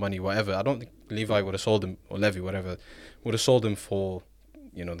Neymar money, whatever, I don't think Levi would have sold him, or Levy, whatever, would have sold him for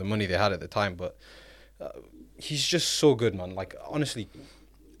the money they had at the time. But he's just so good, man. Honestly,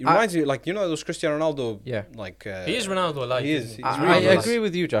 he reminds me those Cristiano Ronaldo. Yeah. he is Ronaldo alive. He is. isn't he? He's I really good. agree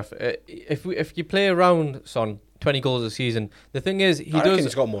with you, Jeff. If you play around Son 20 goals a season, the thing is I reckon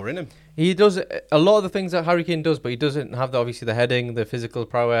he's got more in him. he does a lot of the things that Harry Kane does, but he doesn't have obviously the heading, the physical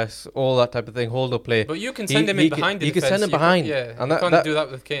prowess, all that type of thing, hold up play. But you can send him in behind the You can defence. send him behind, Yeah, and you that- can't that- do that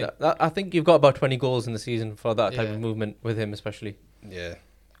with Kane. I think you've got about 20 goals in the season for that type Yeah. of movement with him, especially. Yeah,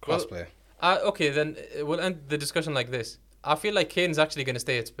 class Well, player. Okay, then we'll end the discussion like this. I feel like Kane's actually going to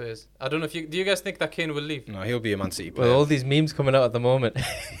stay at Spurs. I don't know if do you guys think that Kane will leave? No, he'll be a Man City player. With all these memes coming out at the moment,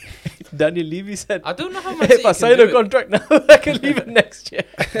 Daniel Levy said, I don't know how much "If I sign a contract now, I can leave it next year."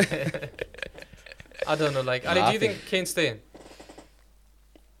 I don't know. Ali, do you think Kane's staying?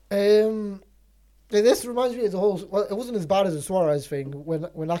 This reminds me of the whole. Well, it wasn't as bad as the Suarez thing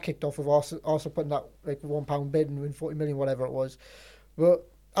when that kicked off with Arsenal putting that £1 bid and win 40 million, whatever it was. But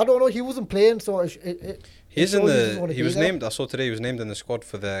I don't know. He wasn't playing, so He's in the. He was named. I saw today. He was named in the squad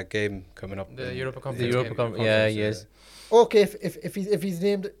for the game coming up. The Europa The Conference. Europa game. Conference, yeah, he is. Okay, if he's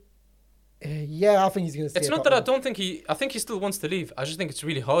named, yeah, I think he's going to stay. It's at not that I Tottenham. don't think he. I think he still wants to leave. I just think it's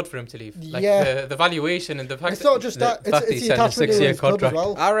really hard for him to leave. Yeah. The valuation and the fact. It's not just the that. fact It's he the signed a attachment to 6-year his club as contract.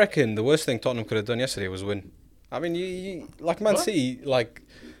 well. I reckon the worst thing Tottenham could have done yesterday was win. I mean, you Man What? City,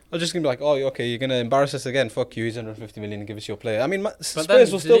 I was just going to be like, oh, okay, you're going to embarrass us again. Fuck you, he's 150 million and give us your player. I mean, But Spurs then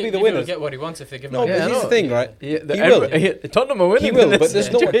will still be the Liverpool winners. get what he wants if they give him. No, a but Yeah, I here's the know. thing, right? Yeah, He will. Tottenham are winning. He will, in but this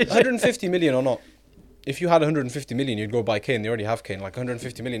there's no situation. 150 million or not. If you had 150 million, you'd go buy Kane. They already have Kane. Like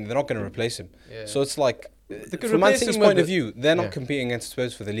 150 million, they're not going to replace him. Yeah. So it's like, could from Man replace City's him with point of the- view, they're not Yeah. competing against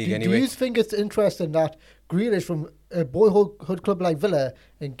Spurs for the league Do anyway. you think it's interesting that Grealish from a boyhood club like Villa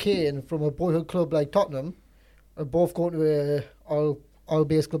and Kane from a boyhood club like Tottenham are both going to a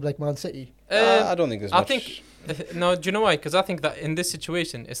all-based club like Man City? I don't think there's I much. think no. Do you know why? Because I think that in this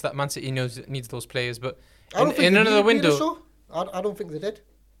situation, it's that Man City needs those players. But I don't in think they another needed window, Grealish, though. I don't think they did.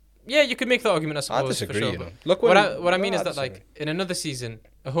 yeah, you could make that argument. I I suppose disagree. for sure. You know. But Look, what I mean no, is that disagree. like in another season,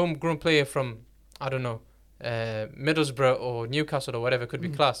 a homegrown player from I don't know Middlesbrough or Newcastle or whatever could be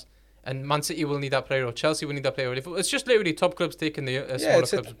class. And Man City will need that player, or Chelsea will need that player. Or Liverpool. It's just literally top clubs taking the smaller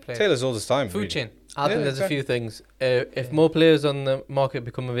it's clubs playing. Taylor's all this time. Food really. chain. I think Yeah, there's exactly. a few things. If more players on the market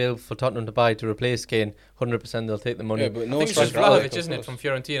become available for Tottenham to buy to replace Kane, 100% they'll take the money. Yeah, but I no think it's just striker out there, Vlahovic, isn't it, of from course.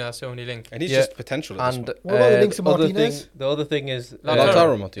 Fiorentina? That's the only link. And he's Yeah. just potential at this And point. What about the links to other Martinez? the other thing is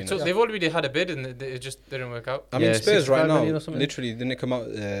Lautaro Martinez. So they've already had a bid and it just didn't work out. I mean, Yeah, Spurs 65 right now, million or something. literally, didn't it come out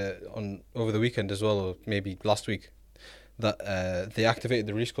on over the weekend as well, or maybe last week, that they activated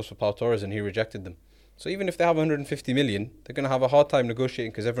the release clause for Pau Torres and he rejected them. So even if they have 150 million, they're going to have a hard time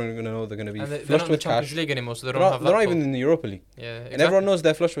negotiating because everyone's going to know they're going to be And they're not flushed in the with Champions cash. League anymore, so they They're don't not, have they're that. not even pull. in the Europa League. Yeah, exactly. And everyone knows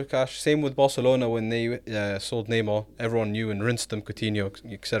they're flush with cash. Same with Barcelona when they sold Neymar. Everyone knew and rinsed them, Coutinho,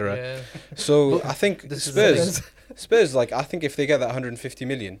 etc. Yeah. So I think this is the Spurs, like, I think if they get that 150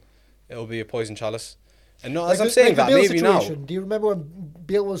 million, it'll be a poison chalice. And not, Like as I'm the- saying like the that, Bale maybe now, situation. Do you remember when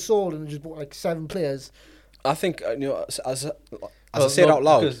Bale was sold and just bought like 7 players? I think, as I said no, out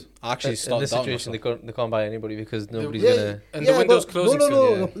loud, because I actually in started this doubting situation myself. they can't buy anybody because nobody's Yeah, gonna. And the window's but closing No,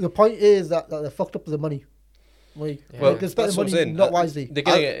 soon. yeah. The point is that they fucked up with the money. Like, Yeah. Well, they spent that's the what I'm money saying. not wisely. They're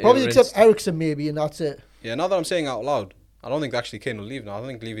getting it Probably rinsed. except Ericsson maybe, and that's it. Yeah, now that I'm saying out loud, I don't think actually Kane will leave now. I don't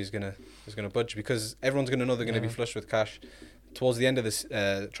think Levy's is gonna budge because everyone's gonna know they're gonna be flush with cash towards the end of this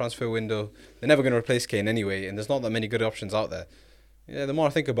transfer window. They're never gonna replace Kane anyway, and there's not that many good options out there. Yeah, the more I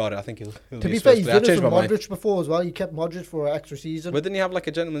think about it, I think he'll To be be a fair, Spurs he's player. I done it changed for my mind. Modric before as well. He kept Modric for an extra season. But didn't he have like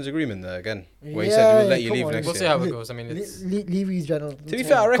a gentleman's agreement there again, where he Yeah, said he would let you come leave on, next We'll see year? how it goes. I mean, it's Levy's general. To be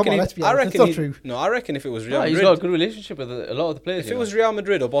fair, I reckon. Come on, let's be I honest. It's reckon. not true. No, I reckon if it was Real Yeah, he's Madrid, got a good relationship with a lot of the players. if it was Real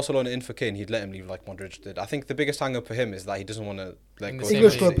Madrid or Barcelona in for Kane, he'd let him leave like Modric did. I think the biggest hang up for him is that he doesn't want to let In the go. same of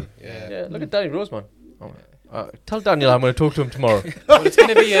English City. club. Yeah. Yeah, look at Danny Rose, man. Tell Daniel I'm going to talk to him tomorrow. Well, it's going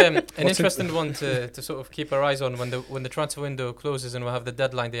to be an interesting one to sort of keep our eyes on when the transfer window closes and we'll have the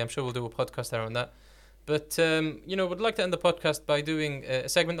deadline day. I'm sure we'll do a podcast around that. But would like to end the podcast by doing a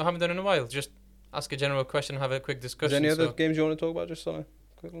segment I haven't done in a while. Just ask a general question, have a quick Is discussion. there any other So- games you want to talk about? Just on a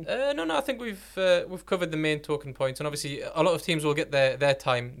quick one. no, I think we've covered the main talking points, and obviously a lot of teams will get their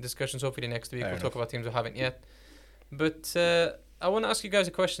time discussions hopefully next week. Fair We'll enough. talk about teams we haven't yet. But I want to ask you guys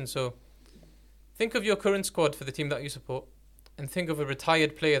a question. So think of your current squad for the team that you support, and think of a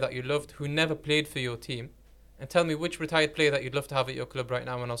retired player that you loved who never played for your team, and tell me which retired player that you'd love to have at your club right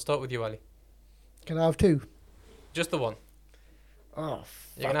now. And I'll start with you, Ali. Can I have 2? Just the one. Oh,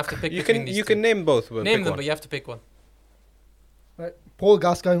 You're gonna have to pick. You between can these you two. can name both. But name pick them, one. but you have to pick one. right. Paul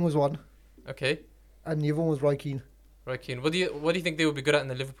Gascoigne was one, Okay. and the other one was Roy Keane. Right, Keane. What do you think they would be good at in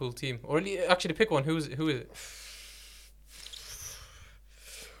the Liverpool team? Or actually pick one. Who is it?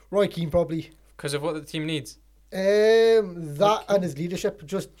 Roy Keane probably. Because of what the team needs. That and his leadership,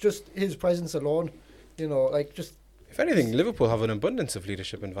 just his presence alone, just If anything, Liverpool have an abundance of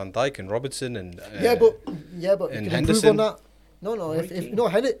leadership in Van Dijk and Robertson and yeah, but and you can improve Henderson. on that. No.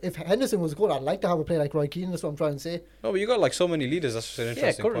 If Henderson was good, I'd like to have a player like Roy Keane. That's what I'm trying to say. no, but you got like so many leaders. That's just an Yeah,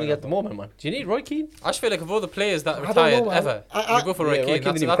 interesting currently point. at the moment, man. Do you need Roy Keane? I just feel like of all the players that I don't retired know, man. ever, you go for Yeah, Roy Roy Keane. Keane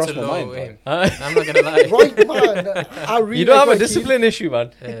That's didn't even a cross my low mind, aim. Uh, I'm not gonna lie. Right, man. I really you don't like have a Roy Keane. discipline issue,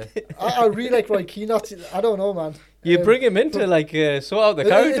 man. Yeah. I really like Roy Keane. I don't know, man. You bring him in to sort out the It's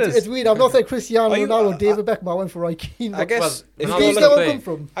characters. weird. I'm not like Cristiano Are you- Ronaldo, David Beckham. I went for Roy Keane. I but guess Well, if Ronaldo you're Where's was that looking, one playing. come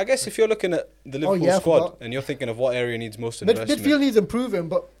from? I guess if you're looking at the Liverpool yeah, I squad forgot. and you're thinking of what area needs most Midfield investment, needs improving,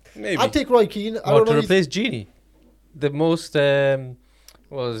 but maybe. I'd take Roy Keane. I Or don't to know. replace Genie, the most what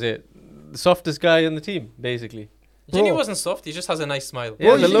was it? The softest guy on the team, basically. Gini Bro. wasn't soft. He just has a nice smile.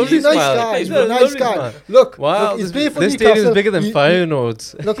 Yeah, the he's lovely a nice smile. guy. He's He's a a nice lovely guy. smile. Look, Wow, he's played for this Newcastle. stadium is bigger than He-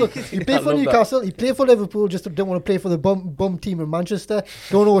 Feyenoord. Look, he I played for love that. Newcastle. He played for Liverpool. Just don't want to play for the bum team in Manchester.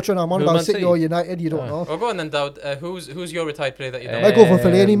 Don't know what you're on Who, about Man City City? or United. You don't Ah. know. Well, go on then, Dowd. Who's your retired player that you don't Might go for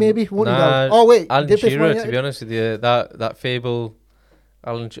Fellaini, maybe. Won't he, nah, Dowd? Oh wait, Alan they play for Shearer, to United? be honest with you, that fable.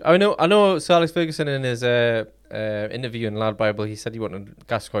 I know Sir Alex Ferguson in his interview in Lad Bible, he said he wanted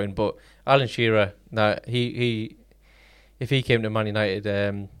Gascoigne, but Alan Shearer, he's if he came to Man United,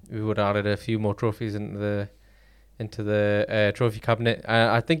 we would have added a few more trophies into the trophy cabinet.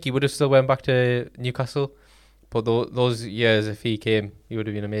 I think he would have still went back to Newcastle, but those years, if he came, he would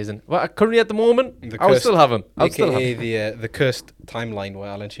have been amazing. Well, currently at the moment, I would still have him. AKA the cursed timeline where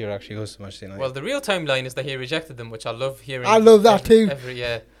Alan Shearer actually goes to Manchester United. Well, the real timeline is that he rejected them, which I love hearing. I love that too.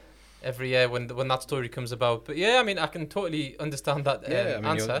 Every year when that story comes about. But yeah, I mean, I can totally understand that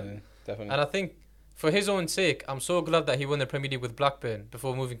answer. Definitely. And I think for his own sake, I'm so glad that he won the Premier League with Blackburn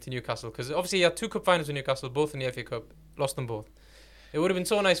before moving to Newcastle, because obviously he had 2 cup finals with Newcastle, both in the FA Cup, lost them both. It would have been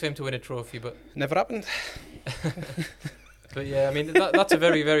so nice for him to win a trophy, but never happened. But yeah, I mean, that's a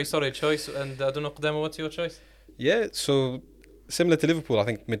very, very solid choice. And I don't know, Qdema, what's your choice? Yeah, so similar to Liverpool, I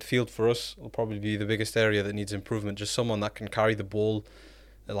think midfield for us will probably be the biggest area that needs improvement. Just someone that can carry the ball,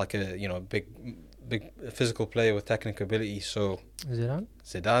 like a big physical player with technical ability. So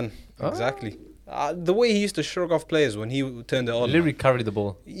Zidane, exactly. The way he used to shrug off players when he turned it on. Literally carry the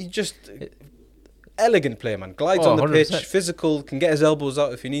ball. He just elegant player, man. Glides on the 100%. Pitch, physical, can get his elbows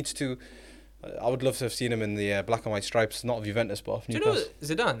out if he needs to. I would love to have seen him in the black and white stripes, not of Juventus, but of Newcastle. Do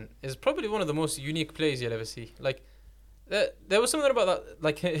you know Zidane is probably one of the most unique players you'll ever see. Like, there was something about that,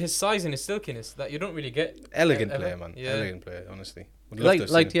 like his size and his silkiness that you don't really get. Elegant ever. player, man. Yeah. Elegant player, honestly.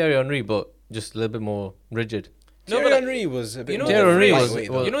 Like Thierry Henry, but just a little bit more rigid. Thierry Henry was a bit more Thierry lightweight,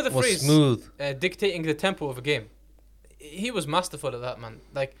 was you know the phrase smooth, dictating the tempo of a game. He was masterful at that, man.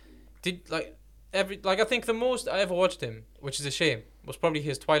 I think the most I ever watched him, which is a shame, was probably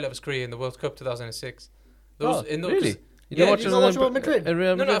his twilight of his career in the World Cup 2006. Really? You didn't watch him at Madrid?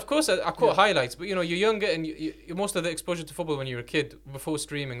 No, of course I caught highlights, but you're younger and you most of the exposure to football when you're a kid, before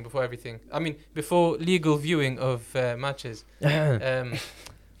streaming, before everything. I mean, before legal viewing of matches,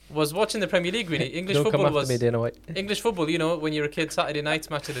 was watching the Premier League. Really, English football was English football. When you're a kid, Saturday nights,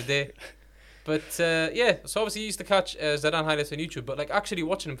 match of the day. But so obviously you used to catch Zidane highlights on YouTube, but actually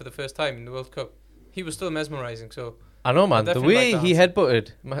watching him for the first time in the World Cup, he was still mesmerising. So I know, man. The way he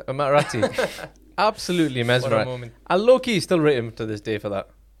headbutted Materazzi, absolutely mesmerising. I low-key still rate him to this day for that.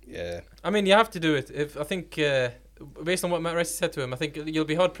 Yeah. I mean, you have to do it. I think based on what Materazzi said to him, I think you'll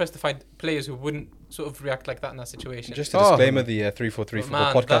be hard pressed to find players who wouldn't sort of react like that in that situation. Just a disclaimer: the 343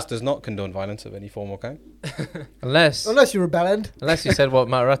 Football Podcast does not condone violence of any form or kind. unless you're rebelling. Unless you said what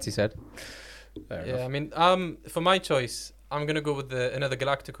Materazzi said. Fair enough. I mean, for my choice, I'm gonna go with another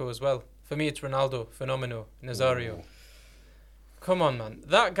Galactico as well. For me, it's Ronaldo, Fenomeno, Nazario. Ooh. Come on, man,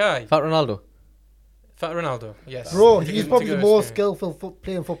 that guy. Fat Ronaldo, yes. Bro, he's probably the most skillful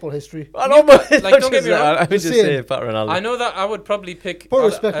playing football history. I know, but don't get me wrong. I'm just saying Fat Ronaldo. I know that I would probably pick. Put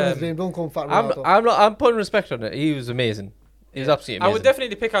respect on his name. Don't call him Fat Ronaldo. I'm putting respect on it. He was amazing. He was absolutely amazing. I would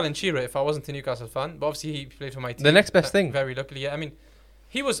definitely pick Alan Shearer if I wasn't a Newcastle fan, but obviously he played for my team. The next best thing. Very luckily, yeah. I mean,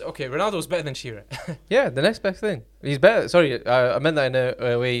 he was okay. Ronaldo was better than Shearer. Yeah, the next best thing. He's better. Sorry, I meant that in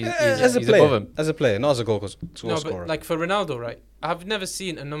a way. He's player, above him. As a player, not as a goal scorer. But like for Ronaldo, right? I've never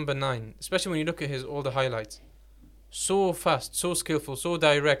seen a number 9, especially when you look at all the highlights. So fast, so skillful, so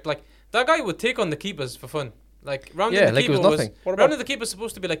direct. Like that guy would take on the keepers for fun. Like rounding the keeper rounding the keeper is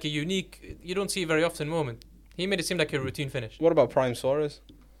supposed to be like a unique, you don't see very often moment. He made it seem like a routine finish. What about Prime Suarez?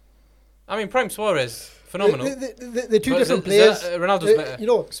 I mean, Prime Suarez, phenomenal. The two different players. Ronaldo's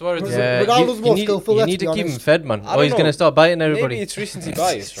better. Suarez is Ronaldo's more skillful. You need to keep him fed, man. Or he's going to start biting everybody. Maybe it's recency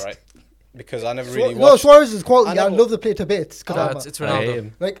bias, right? Because I never really watched. No, Suarez is quality. I love the play to bits. It's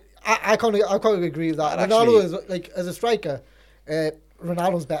Ronaldo. I can't agree with that. Ronaldo is as a striker.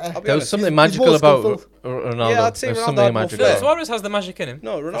 Ronaldo's better. There was something magical about Ronaldo. Yeah, I'd say Ronaldo had more flair. Suarez has the magic in him.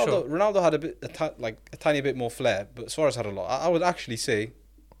 No, Ronaldo had a tiny bit more flair, but Suarez had a lot. I would actually say,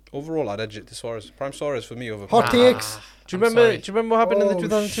 overall, I'd edge it to Suarez. Prime Suarez for me over. Hot takes. Do you remember what happened in the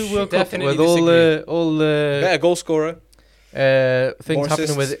 2002 World Cup with all the better goal scorer? Things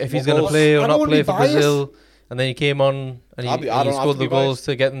happening with if he's going to play or not play for Brazil, and then he came on and he scored the goals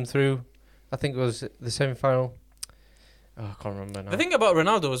to get them through. I think it was the semi-final. Oh, I can't remember now. The thing about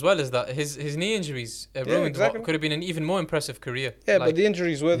Ronaldo as well is that his knee injuries ruined what could have been an even more impressive career. Yeah, but the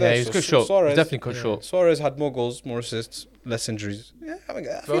injuries were there. Yeah, he was cut short. Suarez, definitely cut short. Suarez had more goals, more assists, less injuries. Yeah,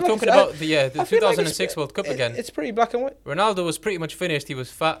 we're talking about the 2006 World Cup again. It's pretty black and white. Ronaldo was pretty much finished. He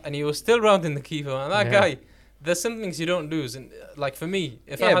was fat and he was still rounding the keeper. And that guy, there's some things you don't lose. And like for me,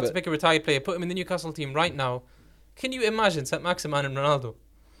 if I had to pick a retired player, put him in the Newcastle team right now, can you imagine Saint-Maximin and Ronaldo?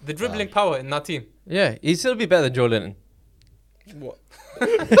 The dribbling power in that team. Yeah, he'd still be better than Joe Linton. What?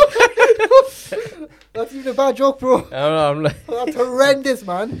 That's even a bad joke, bro. I'm like that's horrendous,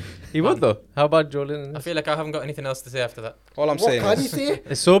 man. He would though. How about Joe Linton? I feel like I haven't got anything else to say after that. All I'm saying is, you say?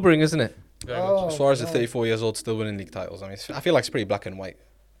 It's sobering, isn't it? Suarez is 34 years old, still winning league titles. I mean, I feel like it's pretty black and white,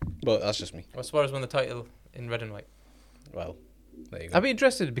 but that's just me. Well, Suarez won the title in red and white. Well, there you go. I'd be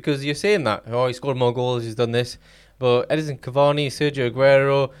interested because you're saying that. Oh, he scored more goals. He's done this. But Edison Cavani, Sergio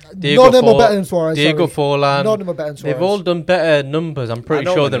Aguero, None of them are better than Suarez. Diego Forlan. None of them are better than Suarez. They've all done better numbers, I'm pretty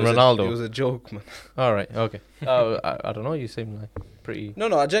sure, than Ronaldo. It was a joke, man. All right, okay. I don't know. You seem like pretty.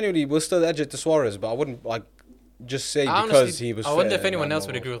 No, I genuinely will still edge it to Suarez, but I wouldn't like just say I because honestly, he was. I wonder fit if anyone and else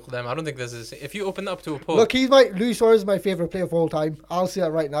would all. agree with them. I don't think there's if you open that up to a poll. Look, Luis Suarez is my favourite player of all time. I'll say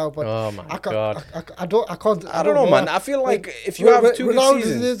that right now, but Oh my I God. can't. I don't know, man. I feel like if you have two good Ronaldo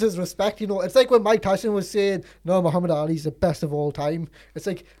seasons, deserves his respect. You know, it's like when Mike Tyson was saying, "No, Muhammad Ali's the best of all time." It's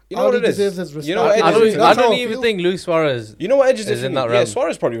like You know what Ali it is? deserves his respect. You know what it I is? don't, That's I how don't I even feel. think Luis Suarez. you know what edges is it in for that me? Yeah, realm.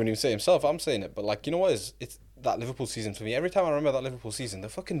 Suarez probably wouldn't even say it himself. I'm saying it, but like you know what is it's that Liverpool season for me. Every time I remember that Liverpool season, the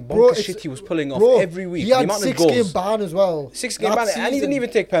fucking bonkers it's- shit he was pulling off Bro, every week. he The had amount of 6-game goals, ban as well. 6-game That ban, and he didn't season. even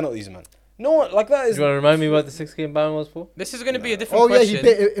take penalties, man. No one like that Do is. you want to remind me what the 6-game ban was for? This is going to be a different Oh yeah, question. he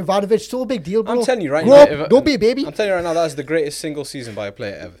beat Ivanovic. So big deal, bro. I'm telling you right Grow now. up, if- don't be a baby. I'm telling you right now, that is the greatest single season by a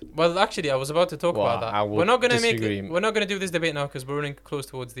player ever. Well, actually, I was about to talk Well, about I that. would We're not going to disagree. we're not going to do this debate now because we're running close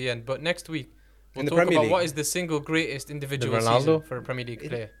towards the end. But next week we'll In the talk Premier about League. what is the single greatest individual Ronaldo? season for a Premier League In-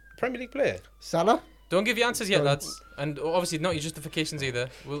 player. Premier League player. Salah. Don't give your answers yet, Sorry. lads, and obviously not your justifications either.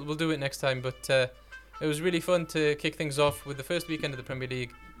 We'll do it next time. But it was really fun to kick things off with the first weekend of the Premier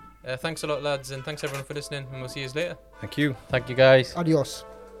League. Thanks a lot, lads, and thanks everyone for listening. And we'll see you later. Thank you. Thank you, guys. Adios.